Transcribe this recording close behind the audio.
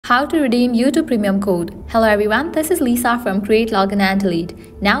How to redeem YouTube Premium code. Hello everyone, this is Lisa from Create, Login and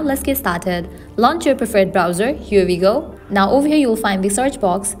Delete. Now let's get started. Launch your preferred browser. Here we go. Now over here you'll find the search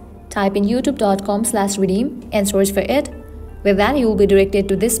box. Type in youtube.com/redeem and search for it. With that, you will be directed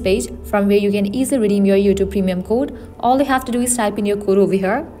to this page from where you can easily redeem your YouTube Premium code. All you have to do is type in your code over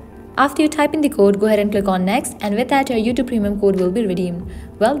here. After you type in the code, go ahead and click on next, and with that your YouTube Premium code will be redeemed.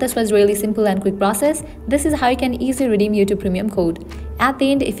 Well, this was really simple and quick process. This is how you can easily redeem YouTube Premium code. At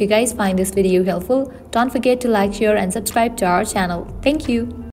the end, if you guys find this video helpful, don't forget to like, share and subscribe to our channel. Thank you.